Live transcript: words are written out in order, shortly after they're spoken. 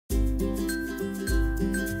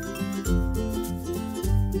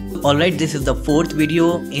Alright, this is the fourth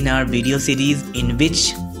video in our video series in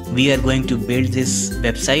which we are going to build this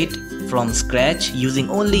website from scratch using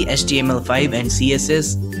only HTML5 and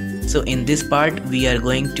CSS. So in this part we are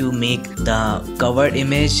going to make the cover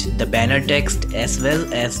image, the banner text, as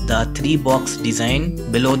well as the 3-box design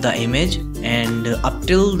below the image. And up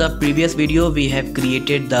till the previous video we have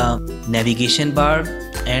created the navigation bar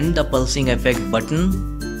and the pulsing effect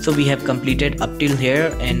button. So we have completed up till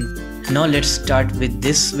here, and now let's start with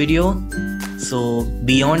this video. So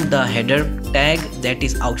beyond the header tag, that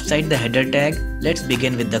is outside the header tag, let's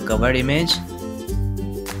begin with the cover image.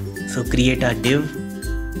 So create a div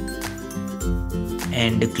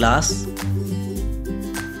and class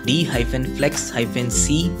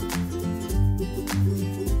d-flex-c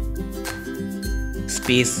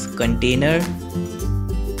space container.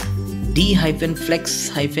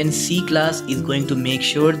 D-flex-c class is going to make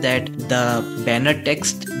sure that the banner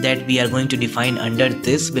text that we are going to define under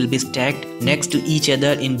this will be stacked next to each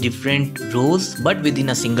other in different rows but within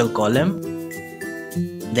a single column.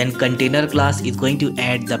 Then container class is going to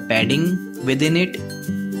add the padding within it.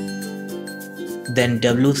 Then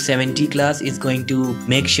W70 class is going to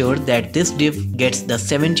make sure that this div gets the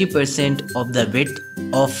 70% of the width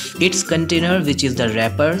of its container, which is the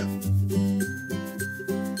wrapper.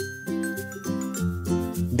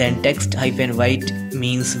 Then text-white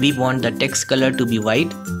means we want the text color to be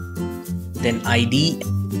white. Then ID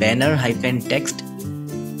banner-text.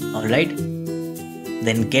 Alright.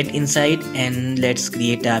 Then get inside and let's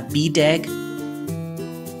create a p tag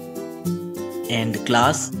and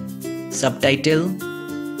class subtitle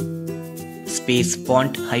space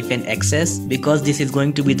font-access, because this is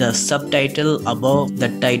going to be the subtitle above the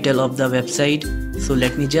title of the website. So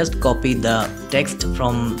let me just copy the text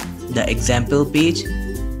from the example page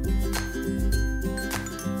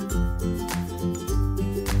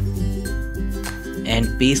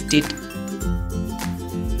and paste it.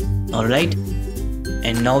 Alright,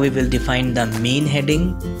 and now we will define the main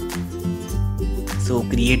heading. So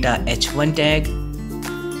create a h1 tag,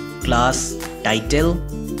 class title,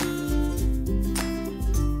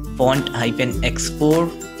 font-x4.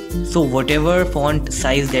 So whatever font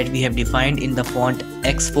size that we have defined in the font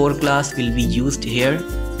x4 class will be used here.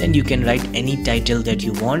 Then you can write any title that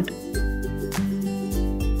you want.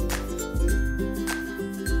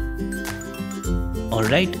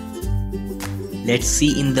 Alright, let's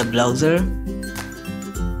see in the browser.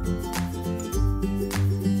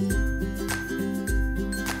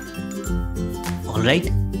 Alright,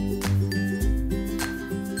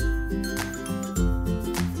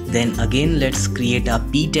 then again let's create a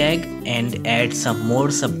p tag and add some more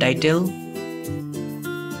subtitle.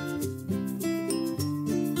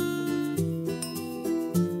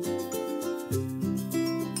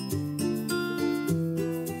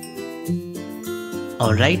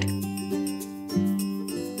 Alright,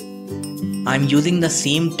 I'm using the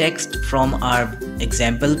same text from our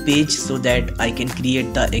example page so that I can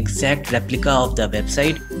create the exact replica of the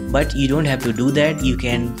website, but you don't have to do that. You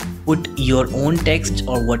can put your own text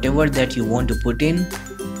or whatever that you want to put in.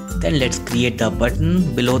 Then let's create the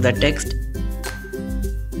button below the text.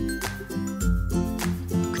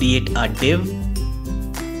 Create a div,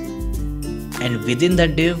 and within the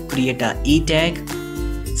div create a e tag.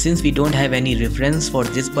 Since we don't have any reference for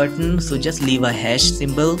this button, so just leave a hash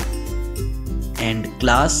symbol and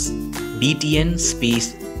class btn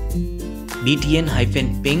space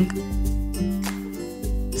btn-pink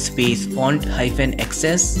space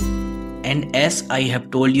font-access. And as I have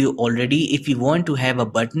told you already, if you want to have a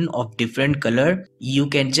button of different color, you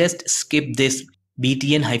can just skip this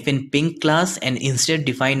btn-pink class and instead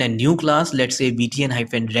define a new class, let's say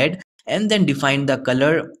btn-red, and then define the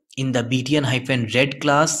color in the btn-red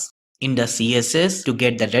class in the CSS to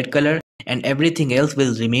get the red color, and everything else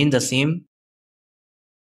will remain the same.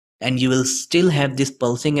 And you will still have this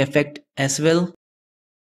pulsing effect as well.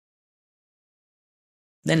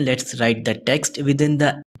 Then let's write the text within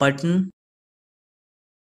the button.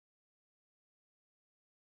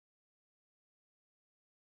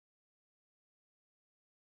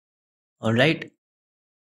 Alright.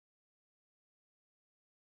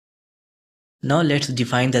 Now let's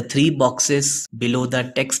define the 3 boxes below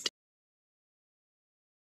the text.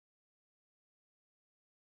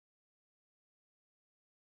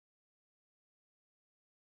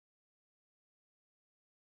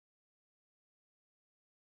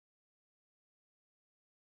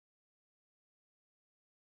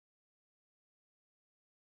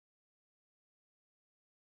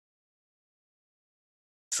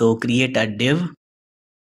 So create a div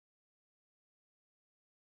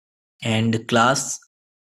and class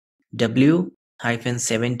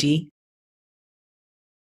W-70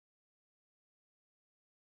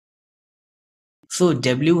 So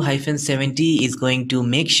W-70 is going to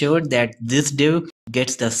make sure that this div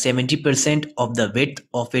gets the 70% of the width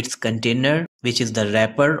of its container, which is the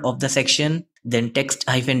wrapper of the section. Then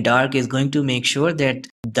text-dark is going to make sure that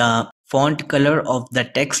the font color of the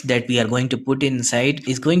text that we are going to put inside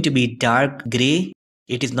is going to be dark gray.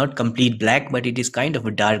 It is not complete black, but it is kind of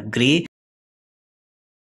a dark gray.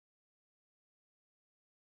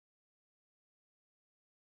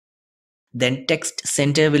 Then text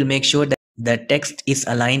center will make sure that the text is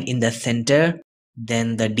aligned in the center.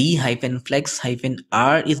 Then the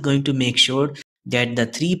D-flex-R is going to make sure that the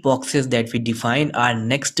three boxes that we define are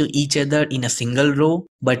next to each other in a single row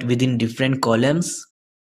but within different columns.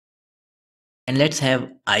 And let's have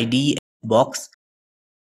ID box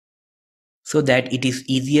so that it is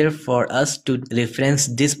easier for us to reference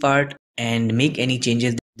this part and make any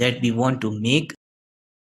changes that we want to make.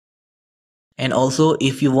 And also,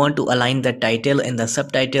 if you want to align the title and the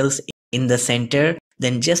subtitles in the center,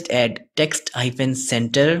 then just add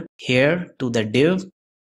text-center here to the div.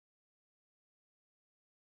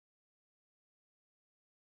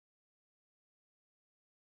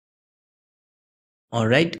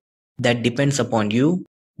 Alright, that depends upon you.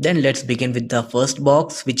 Then let's begin with the first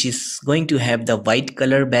box, which is going to have the white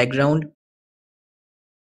color background.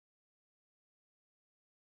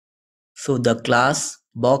 So the class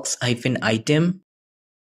box-item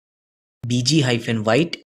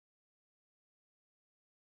bg-white.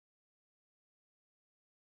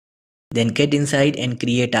 Then get inside and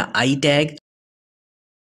create a I tag.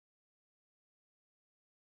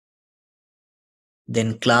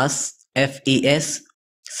 Then class FAS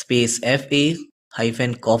space FA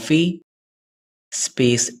hyphen coffee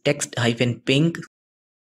space text hyphen pink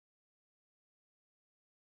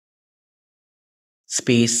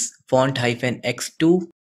space font hyphen x2.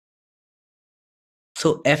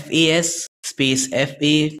 So FAS space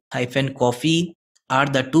FA hyphen coffee are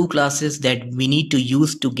the two classes that we need to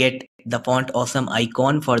use to get the font awesome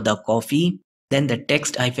icon for the coffee. Then the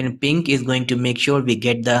text hyphen pink is going to make sure we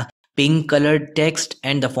get the pink colored text,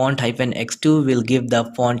 and the font hyphen x2 will give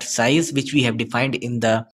the font size which we have defined in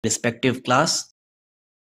the respective class.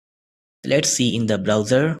 Let's see in the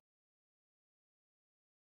browser.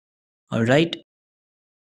 Alright.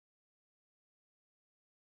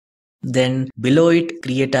 Then below it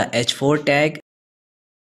create a h4 tag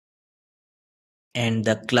and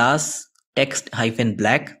the class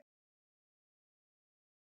text-black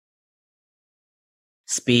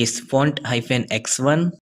space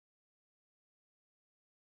font-x1,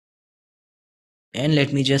 and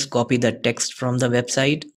let me just copy the text from the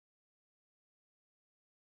website.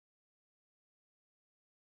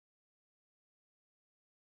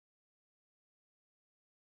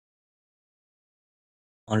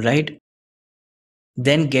 Alright,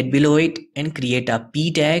 then get below it and create a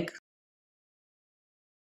p tag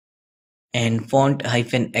and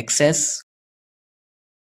font-xs.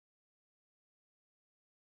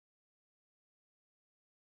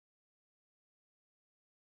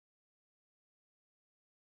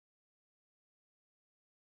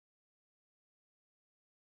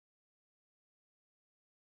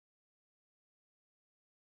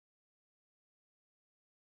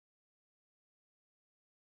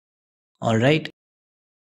 Alright,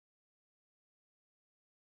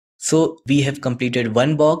 so we have completed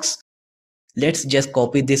one box. Let's just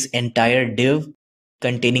copy this entire div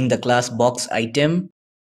containing the class box item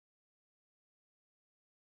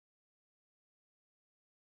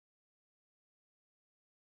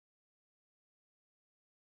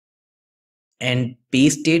and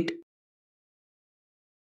paste it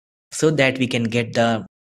so that we can get the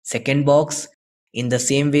second box. In the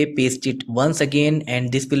same way, paste it once again,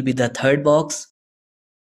 and this will be the third box.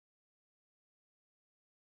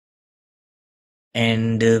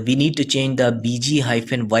 And we need to change the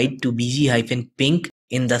bg-white to bg-pink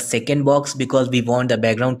in the second box because we want the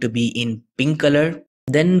background to be in pink color.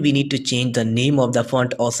 Then we need to change the name of the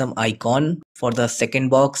font awesome icon for the second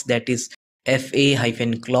box, that is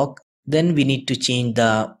fa-clock. Then we need to change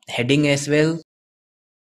the heading as well.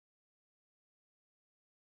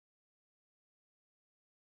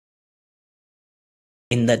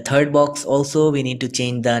 In the third box also we need to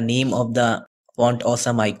change the name of the font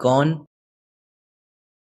awesome icon.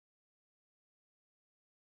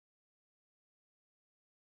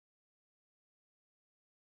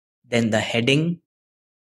 Then the heading.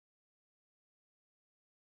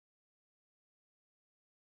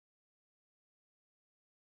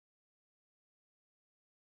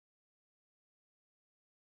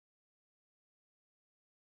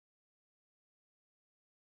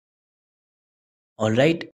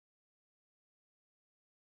 Alright.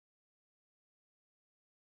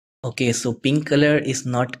 Okay, so pink color is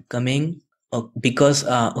not coming because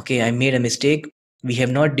okay, I made a mistake. We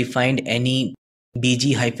have not defined any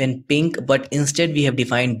bg hyphen pink, but instead we have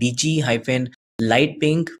defined bg hyphen light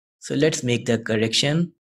pink. So let's make the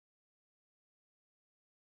correction.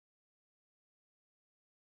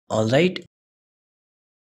 All right.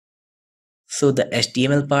 So the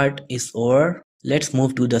HTML part is over. Let's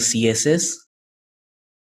move to the CSS.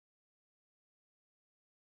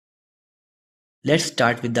 Let's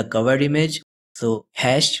start with the cover image. So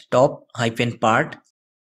hash top hyphen part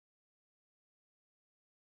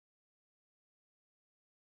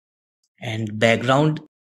and background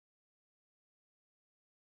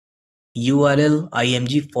URL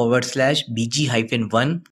img forward slash bg hyphen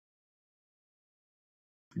 1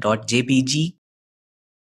 dot jpg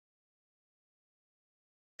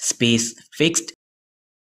space fixed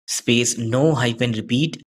space no hyphen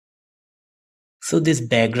repeat. So this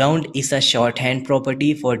background is a shorthand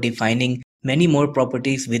property for defining many more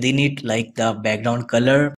properties within it, like the background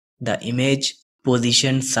color, the image,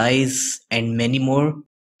 position, size, and many more.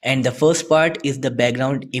 And the first part is the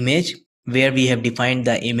background image, where we have defined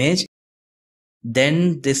the image.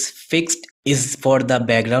 Then this fixed is for the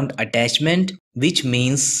background attachment, which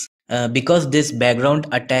means because this background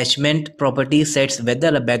attachment property sets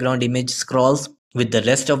whether a background image scrolls with the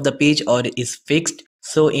rest of the page or is fixed.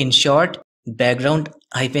 So in short, background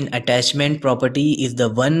hyphen attachment property is the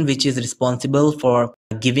one which is responsible for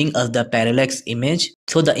giving us the parallax image.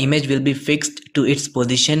 So the image will be fixed to its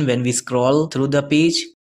position when we scroll through the page.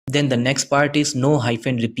 Then the next part is no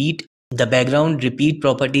hyphen repeat. The background repeat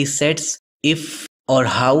property sets if or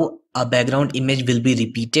how a background image will be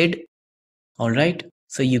repeated. All right,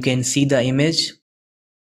 so you can see the image.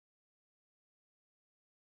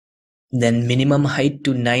 Then minimum height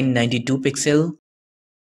to 992 pixel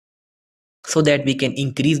so that we can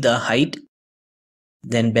increase the height.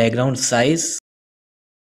 Then background size,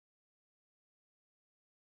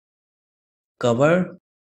 cover.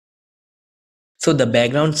 So the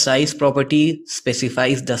background size property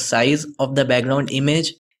specifies the size of the background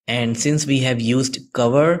image, and since we have used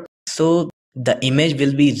cover, so the image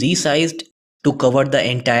will be resized to cover the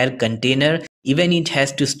entire container, even it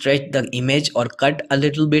has to stretch the image or cut a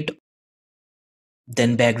little bit.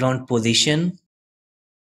 Then background position,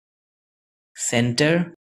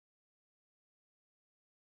 center.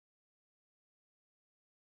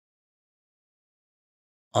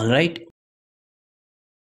 All right,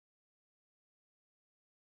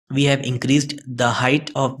 we have increased the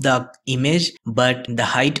height of the image, but the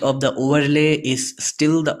height of the overlay is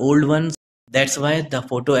still the old one. That's why the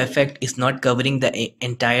photo effect is not covering the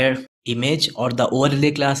entire image, or the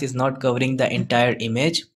overlay class is not covering the entire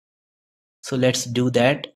image. So let's do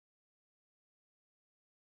that.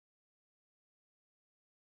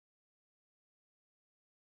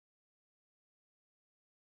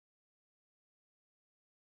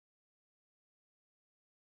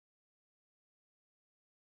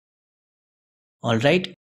 All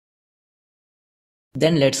right.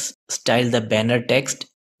 Then let's style the banner text,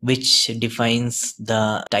 which defines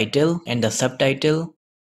the title and the subtitle.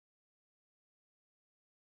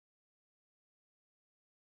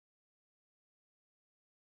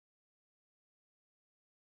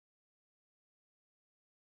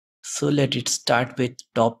 So let it start with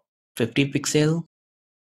top 50 pixel,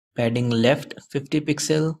 padding left 50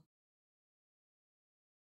 pixel.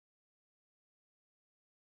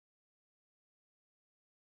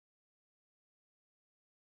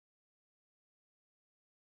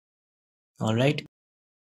 All right.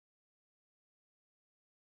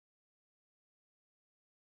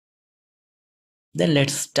 Then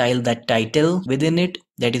let's style the title within it,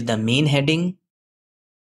 that is the main heading,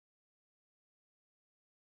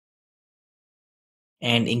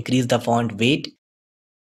 and increase the font weight.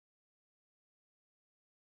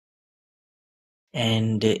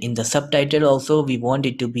 And in the subtitle also we want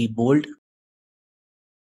it to be bold.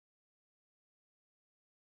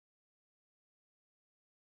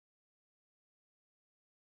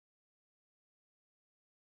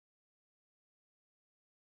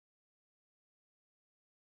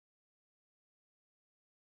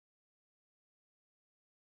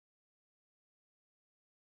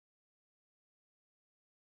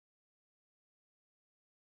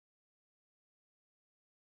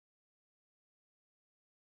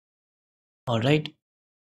 All right.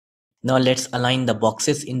 Now let's align the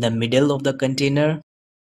boxes in the middle of the container.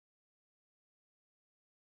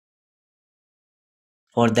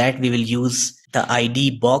 For that we will use the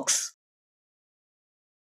ID box.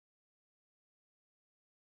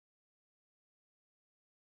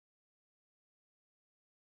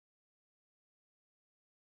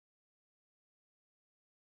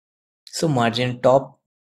 So margin top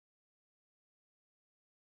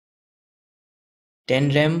 10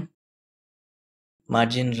 rem,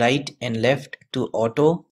 margin right and left to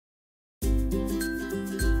auto.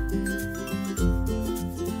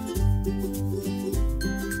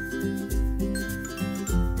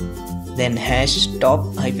 Then hash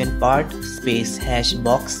top hyphen part space hash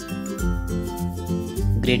box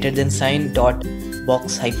greater than sign dot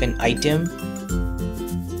box hyphen item.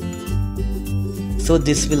 So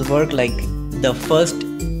this will work like the first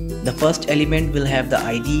element will have the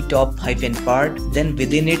ID top hyphen part, then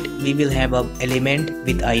within it we will have a element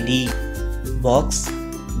with ID box,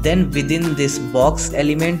 then within this box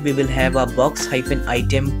element we will have a box hyphen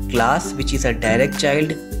item class which is a direct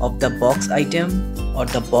child of the box item or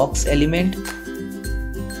the box element,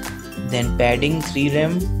 then padding 3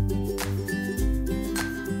 rem.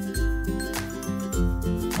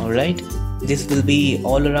 Alright, this will be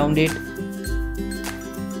all around it.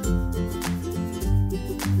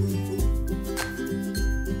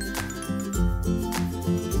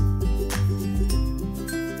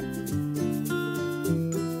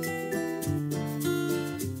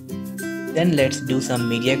 Then let's do some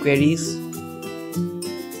media queries.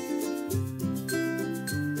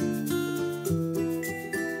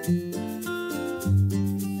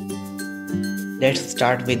 Let's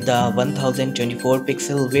start with the 1024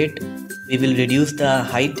 pixel width. We will reduce the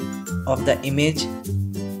height of the image.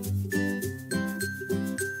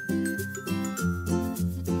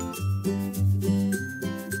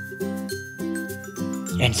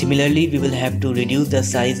 And similarly, we will have to reduce the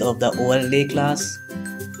size of the overlay class.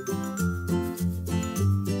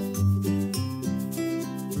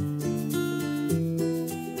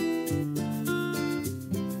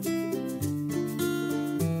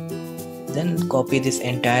 Then copy this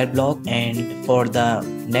entire block, and for the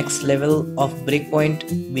next level of breakpoint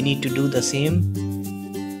we need to do the same.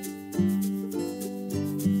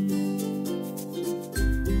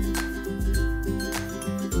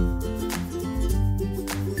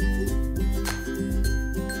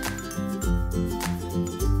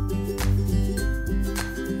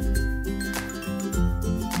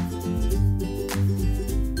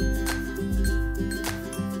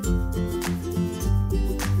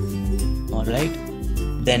 Alright,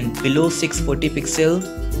 then below 640 pixel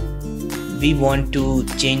we want to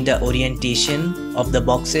change the orientation of the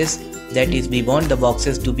boxes. That is, we want the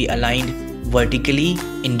boxes to be aligned vertically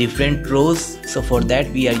in different rows. So for that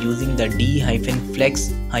we are using the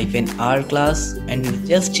d-flex-r class, and we'll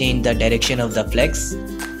just change the direction of the flex.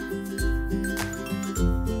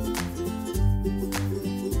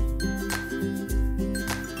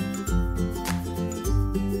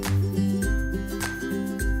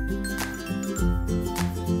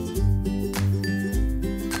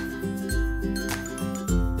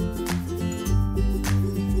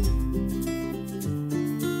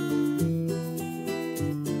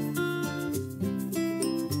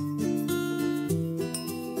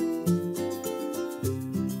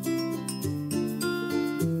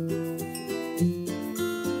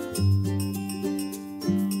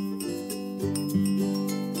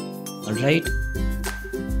 Alright,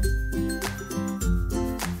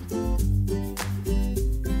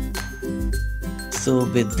 so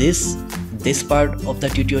with this part of the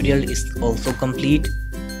tutorial is also complete.